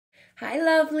Hi,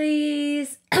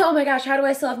 lovelies. Oh my gosh, how do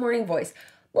I still have morning voice?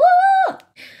 Woo!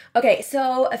 Okay,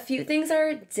 so a few things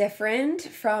are different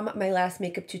from my last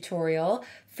makeup tutorial.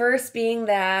 First being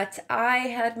that I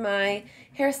had my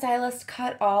hairstylist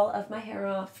cut all of my hair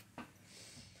off,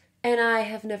 and I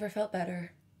have never felt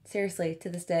better. Seriously, to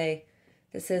this day,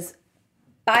 this is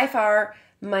by far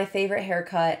my favorite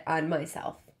haircut on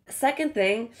myself. Second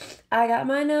thing, I got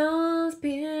my nose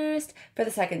pierced for the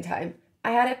second time.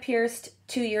 I had it pierced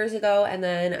 2 years ago, and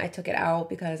then I took it out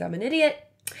because I'm an idiot,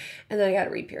 and then I got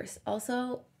it re-pierced.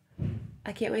 Also,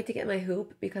 I can't wait to get my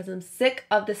hoop because I'm sick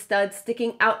of the studs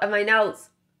sticking out of my nose.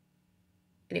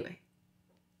 Anyway.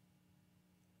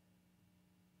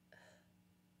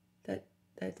 That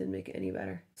didn't make it any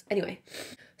better. Anyway,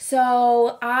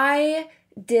 so I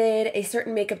did a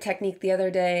certain makeup technique the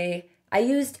other day. I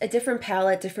used a different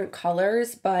palette, different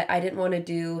colors, but I didn't want to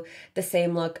do the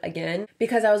same look again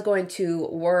because I was going to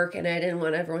work and I didn't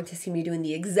want everyone to see me doing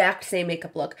the exact same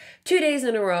makeup look 2 days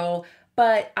in a row.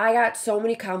 But I got so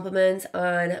many compliments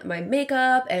on my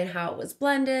makeup and how it was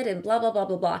blended and blah, blah, blah,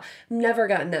 blah, blah. Never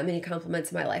gotten that many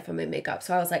compliments in my life on my makeup.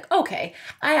 So I was like, okay,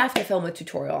 I have to film a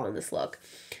tutorial on this look.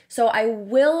 So I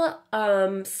will,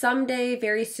 someday,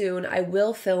 very soon, I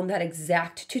will film that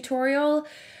exact tutorial.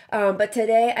 But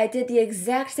today I did the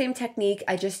exact same technique.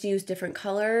 I just used different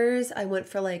colors. I went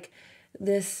for like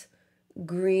this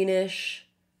greenish,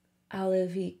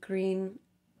 olivey green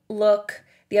look.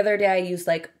 The other day I used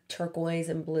like turquoise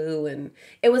and blue, and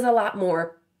it was a lot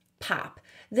more pop.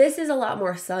 This is a lot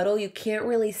more subtle. You can't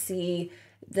really see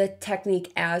the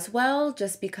technique as well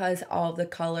just because all the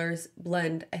colors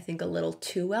blend, I think, a little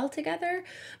too well together.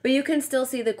 But you can still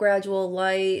see the gradual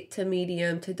light to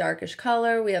medium to darkish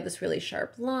color. We have this really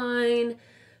sharp line,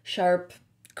 sharp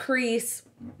crease.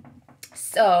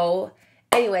 So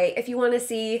anyway, if you want to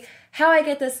see how I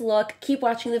get this look, keep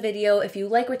watching the video. If you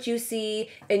like what you see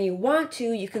and you want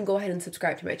to, you can go ahead and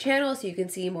subscribe to my channel so you can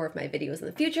see more of my videos in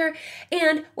the future.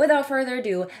 And without further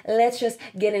ado, let's just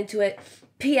get into it.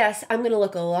 P.S. I'm going to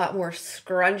look a lot more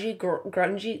scrungy,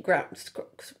 grungy,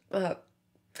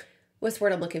 what's the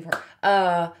word I'm looking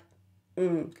for?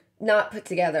 Not put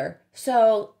together.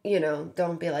 So, you know,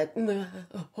 don't be like,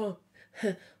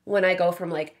 when I go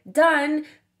from like done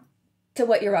to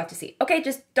what you're about to see. Okay,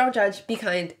 just don't judge, be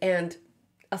kind, and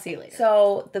I'll see you later.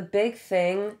 So the big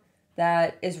thing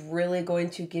that is really going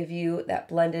to give you that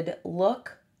blended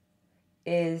look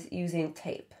is using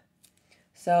tape.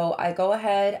 So I go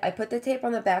ahead, I put the tape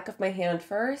on the back of my hand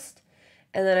first,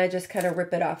 and then I just kind of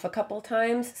rip it off a couple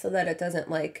times so that it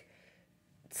doesn't like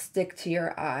stick to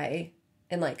your eye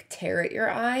and like tear at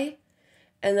your eye.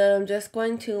 And then I'm just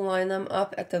going to line them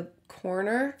up at the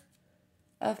corner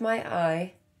of my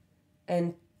eye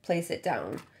and place it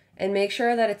down. And make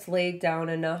sure that it's laid down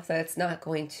enough that it's not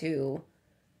going to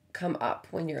come up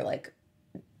when you're like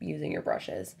using your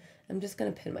brushes. I'm just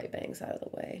gonna pin my bangs out of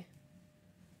the way.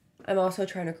 I'm also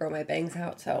trying to grow my bangs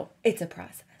out, so it's a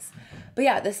process. But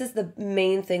yeah, this is the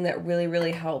main thing that really,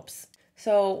 really helps.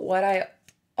 So what I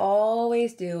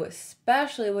always do,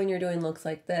 especially when you're doing looks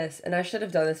like this, and I should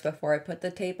have done this before I put the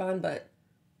tape on, but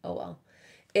oh well,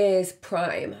 is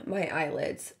prime my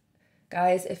eyelids.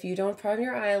 Guys, if you don't prime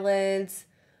your eyelids,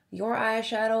 your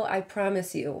eyeshadow, I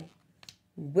promise you,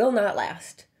 will not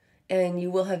last. And you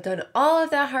will have done all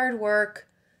of that hard work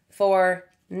for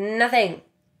nothing.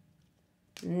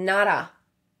 Nada.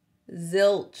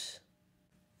 Zilch.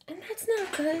 And that's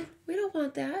not good. We don't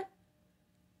want that.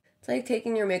 It's like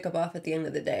taking your makeup off at the end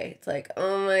of the day. It's like,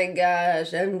 oh my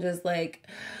gosh, I'm just like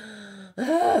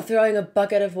throwing a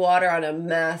bucket of water on a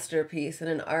masterpiece in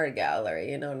an art gallery.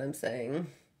 You know what I'm saying?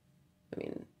 I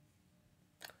mean,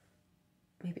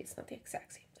 maybe it's not the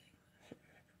exact same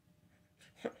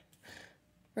thing.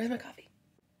 Where's my coffee?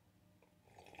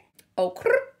 Oh,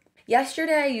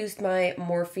 yesterday I used my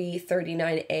Morphe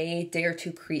 39A Dare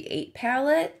to Create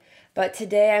palette, but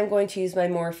today I'm going to use my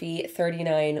Morphe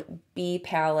 39B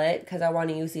palette because I want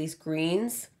to use these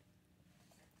greens.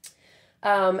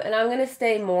 And I'm going to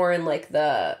stay more in like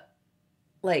the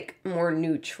more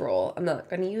neutral. I'm not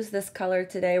going to use this color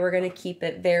today. We're going to keep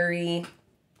it very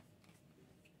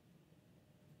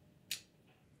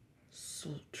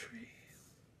sultry.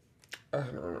 I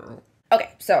don't know.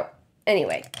 Okay, so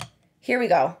anyway, here we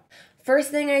go. First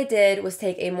thing I did was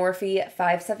take a Morphe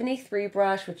 573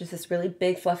 brush, which is this really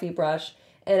big fluffy brush,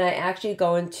 and I actually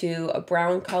go into a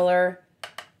brown color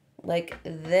like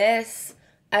this.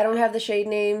 I don't have the shade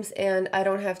names and I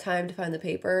don't have time to find the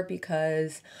paper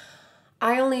because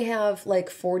I only have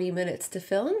like 40 minutes to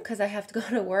film because I have to go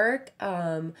to work.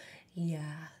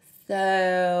 Yeah,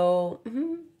 so,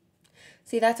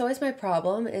 see, that's always my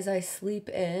problem is I sleep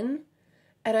in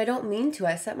And I don't mean to.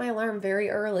 I set my alarm very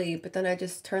early, but then I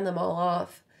just turn them all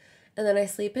off. And then I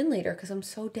sleep in later because I'm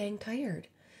so dang tired.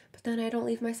 But then I don't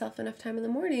leave myself enough time in the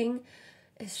morning.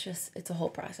 It's a whole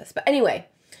process. But anyway,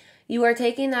 you are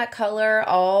taking that color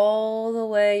all the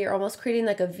way. You're almost creating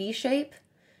like a V shape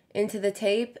into the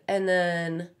tape, and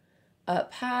then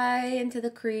up high into the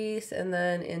crease, and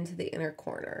then into the inner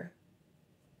corner.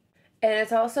 And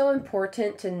it's also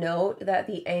important to note that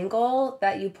the angle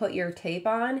that you put your tape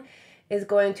on is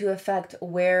going to affect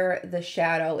where the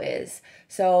shadow is.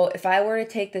 So if I were to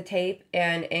take the tape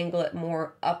and angle it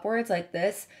more upwards like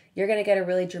this, you're going to get a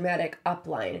really dramatic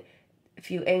upline. If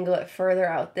you angle it further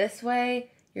out this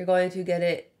way, you're going to get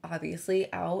it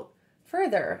obviously out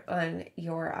further on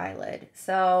your eyelid.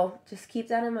 So just keep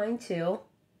that in mind too.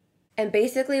 And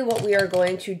basically what we are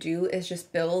going to do is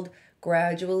just build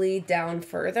gradually down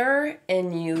further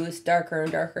and use darker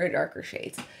and darker and darker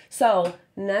shades. So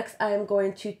next I'm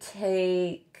going to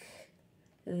take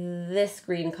this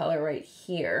green color right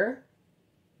here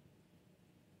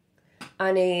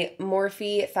on a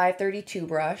Morphe 532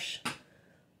 brush,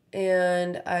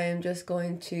 and I am just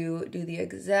going to do the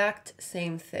exact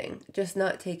same thing, just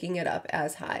not taking it up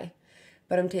as high,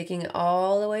 but I'm taking it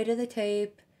all the way to the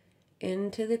tape,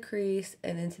 into the crease,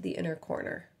 and into the inner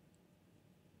corner.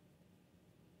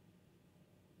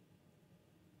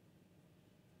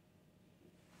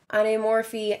 On a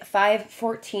Morphe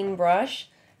 514 brush,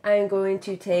 I'm going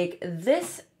to take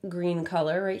this green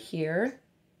color right here.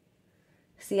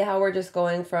 See how we're just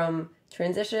going from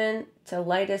transition to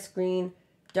lightest green,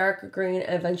 darker green,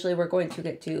 and eventually we're going to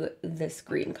get to this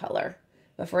green color.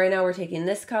 But for right now, we're taking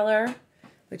this color,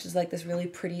 which is like this really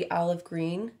pretty olive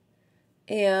green,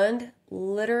 and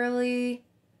literally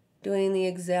doing the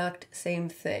exact same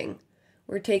thing.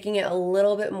 We're taking it a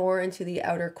little bit more into the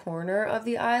outer corner of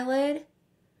the eyelid,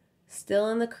 still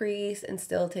in the crease, and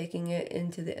still taking it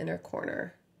into the inner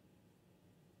corner.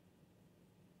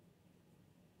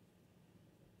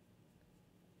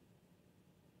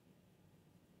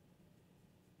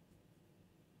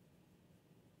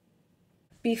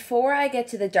 Before I get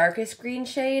to the darkest green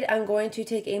shade, I'm going to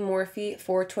take a Morphe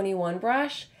 421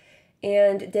 brush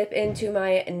and dip into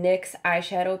my NYX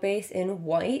eyeshadow base in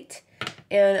white.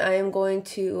 And I am going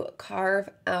to carve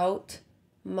out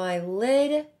my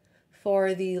lid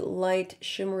for the light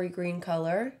shimmery green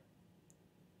color,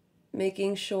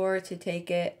 making sure to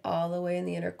take it all the way in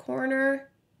the inner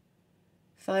corner,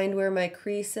 find where my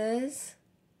crease is,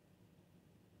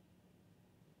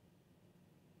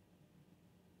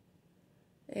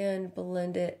 and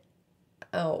blend it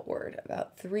outward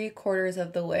about 3/4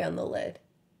 of the way on the lid.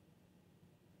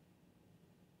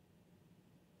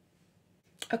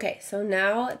 Okay, so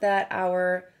now that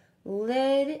our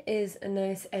lid is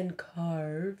nice and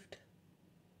carved,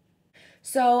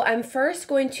 so I'm first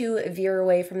going to veer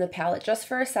away from the palette just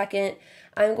for a second.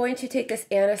 I'm going to take this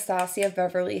Anastasia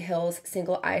Beverly Hills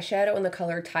single eyeshadow in the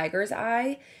color Tiger's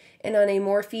Eye, and on a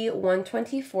Morphe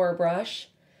 124 brush,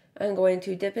 I'm going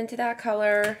to dip into that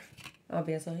color,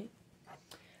 obviously.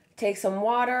 Take some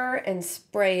water and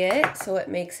spray it so it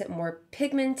makes it more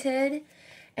pigmented.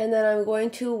 And then I'm going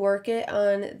to work it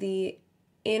on the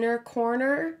inner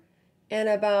corner and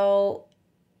about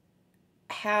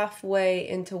halfway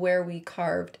into where we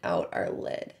carved out our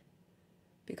lid,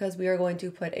 because we are going to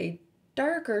put a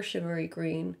darker shimmery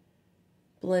green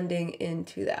blending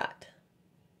into that.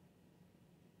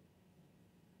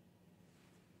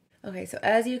 Okay, so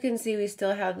as you can see, we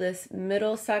still have this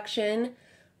middle section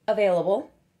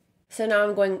available. So now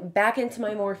I'm going back into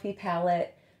my Morphe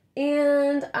palette,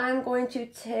 and I'm going to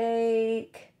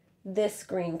take this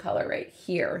green color right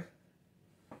here,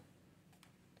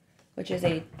 which is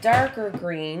a darker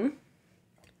green.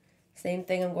 Same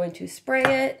thing, I'm going to spray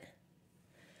it,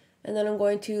 and then I'm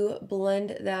going to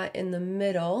blend that in the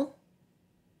middle.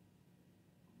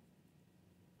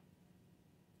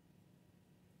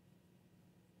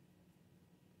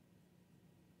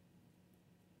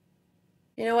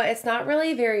 You know what, it's not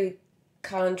really very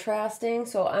contrasting,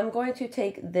 so I'm going to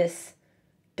take this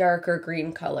darker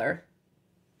green color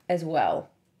as well.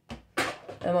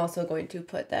 I'm also going to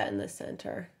put that in the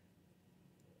center.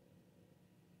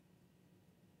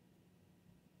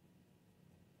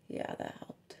 Yeah, that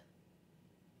helped.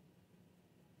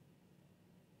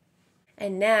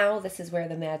 And now this is where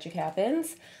the magic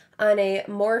happens. On a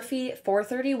Morphe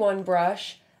 431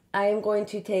 brush, I am going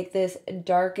to take this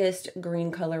darkest green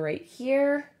color right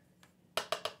here,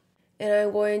 and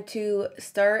I'm going to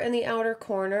start in the outer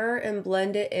corner and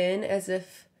blend it in as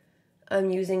if I'm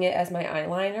using it as my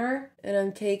eyeliner, and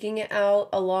I'm taking it out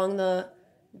along the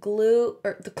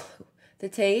the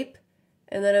tape,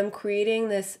 and then I'm creating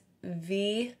this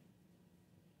V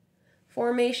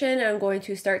formation. I'm going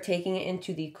to start taking it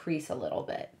into the crease a little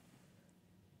bit.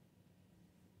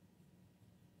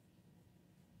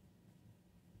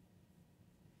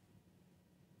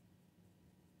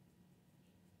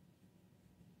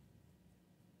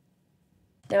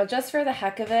 Now, just for the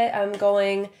heck of it, I'm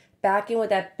going back in with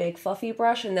that big fluffy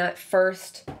brush and that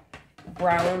first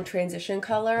brown transition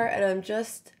color, and I'm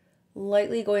just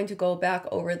lightly going to go back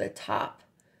over the top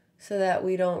so that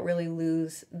we don't really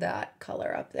lose that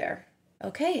color up there.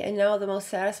 Okay, and now the most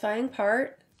satisfying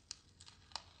part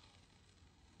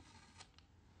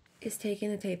is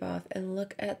taking the tape off, and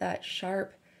look at that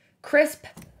sharp, crisp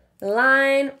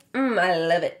line. I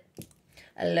love it.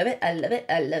 I love it, I love it,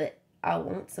 I love it. I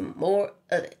want some more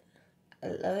of it. I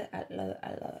love it, I love it, I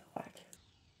love it. Watch.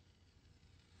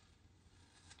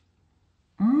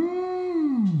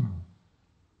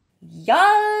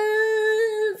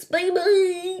 Yes,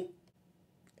 baby!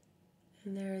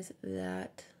 And there's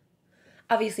that.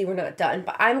 Obviously, we're not done,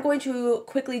 but I'm going to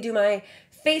quickly do my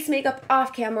face makeup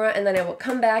off camera, and then I will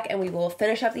come back and we will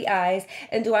finish up the eyes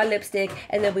and do our lipstick,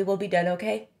 and then we will be done,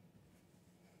 okay?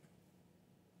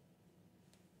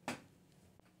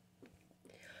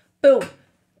 Boom.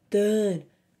 Done.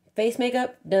 Face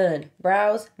makeup, done.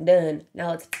 Brows, done. Now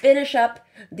let's finish up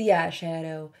the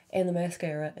eyeshadow and the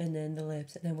mascara and then the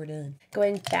lips, and then we're done.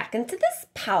 Going back into this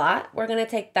palette, we're going to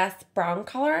take this brown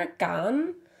color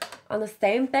again on the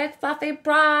same big fluffy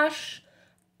brush,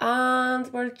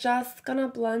 and we're just going to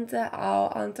blend it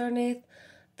out underneath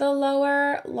the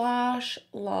lower lash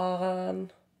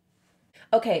line.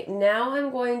 Okay, now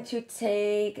I'm going to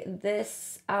take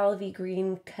this olivey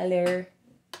green color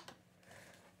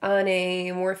on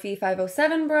a Morphe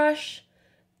 507 brush,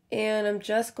 and I'm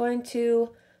just going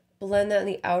to blend that in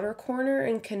the outer corner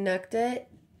and connect it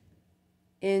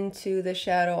into the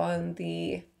shadow on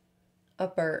the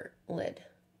upper lid,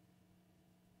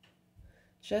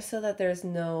 just so that there's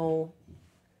no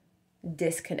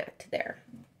disconnect there.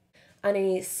 On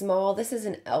a small, this is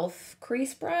an e.l.f.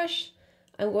 crease brush,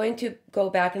 I'm going to go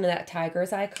back into that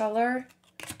tiger's eye color,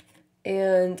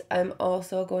 and I'm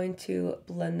also going to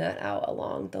blend that out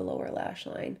along the lower lash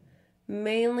line,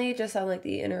 mainly just on like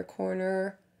the inner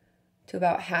corner to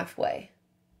about halfway.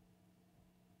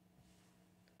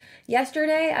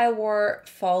 Yesterday I wore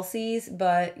falsies,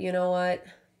 but you know what?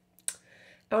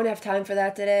 I don't have time for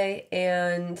that today,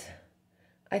 and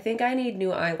I think I need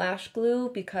new eyelash glue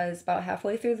because about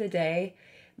halfway through the day,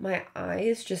 my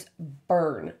eyes just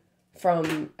burn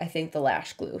from, I think, the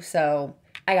lash glue. So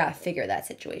I gotta figure that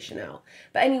situation out.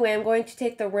 But anyway, I'm going to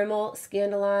take the Rimmel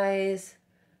Scandalize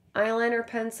eyeliner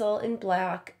pencil in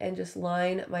black and just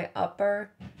line my upper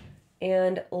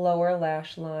and lower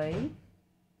lash line.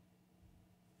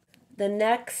 The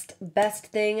next best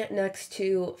thing next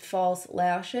to false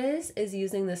lashes is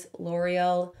using this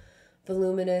L'Oreal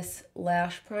Voluminous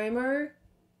Lash Primer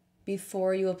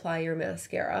before you apply your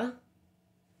mascara.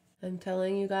 I'm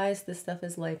telling you guys, this stuff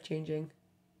is life-changing.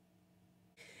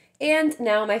 And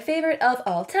now my favorite of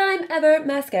all time ever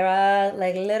mascara,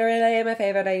 like literally my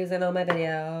favorite, I use in all my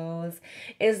videos,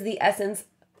 is the Essence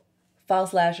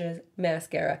False Lashes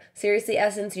Mascara. Seriously,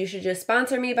 Essence, you should just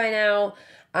sponsor me by now.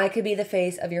 I could be the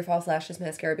face of your False Lashes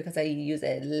Mascara because I use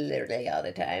it literally all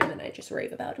the time and I just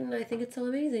rave about it, and I think it's so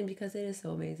amazing because it is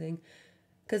so amazing.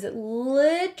 Because it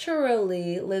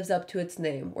literally lives up to its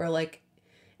name, where like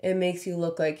it makes you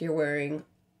look like you're wearing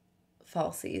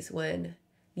falsies when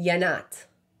you're not.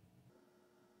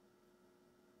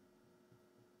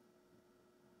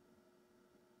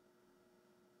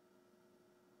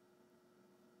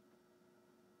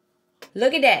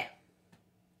 Look at that.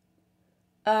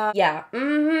 Yeah.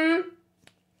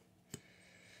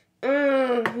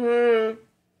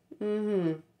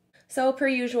 So per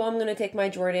usual, I'm going to take my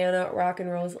Jordana Rock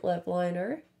and Rose lip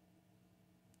liner.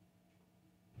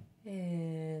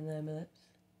 And then my lips.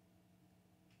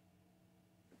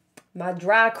 My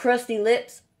dry, crusty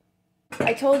lips.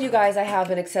 I told you guys I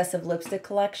have an excessive lipstick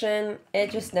collection.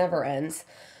 It just never ends.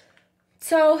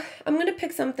 So I'm going to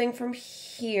pick something from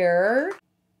here.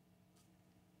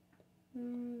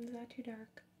 Is that too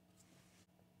dark?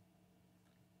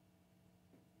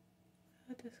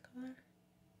 What this color?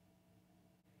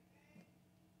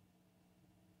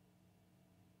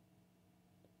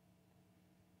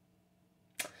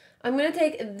 I'm going to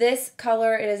take this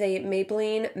color. It is a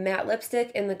Maybelline matte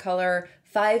lipstick in the color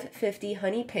 550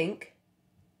 Honey Pink.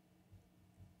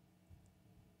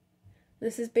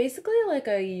 This is basically like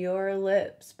a Your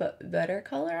Lips but better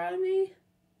color on me.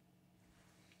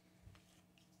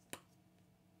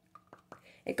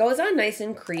 It goes on nice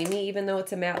and creamy even though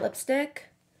it's a matte lipstick.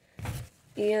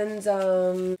 And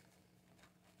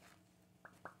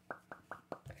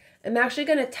I'm actually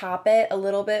going to top it a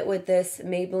little bit with this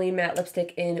Maybelline matte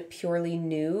lipstick in Purely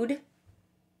Nude.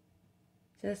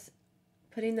 Just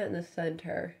putting that in the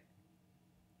center.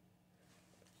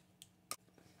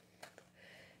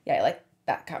 Yeah, I like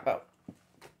that combo.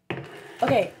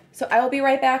 Okay, so I will be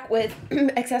right back with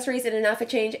accessories and an outfit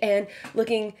change and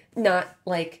looking not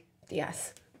like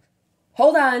yes.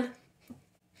 Hold on.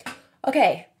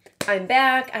 Okay, I'm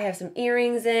back. I have some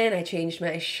earrings in. I changed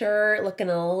my shirt, looking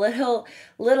a little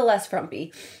less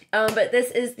frumpy. But this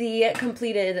is the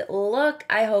completed look.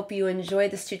 I hope you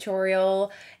enjoyed this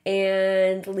tutorial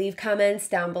and leave comments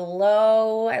down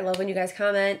below. I love when you guys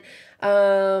comment.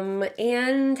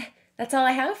 And that's all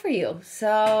I have for you.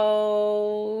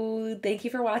 So thank you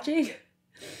for watching.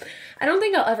 I don't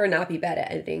think I'll ever not be bad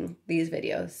at editing these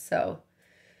videos, so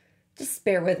just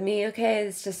bear with me, okay?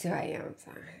 It's just who I am.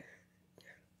 Sorry.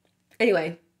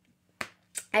 Anyway,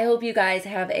 I hope you guys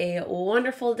have a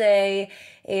wonderful day,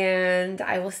 and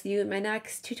I will see you in my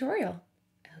next tutorial.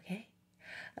 Okay?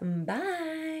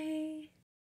 Bye!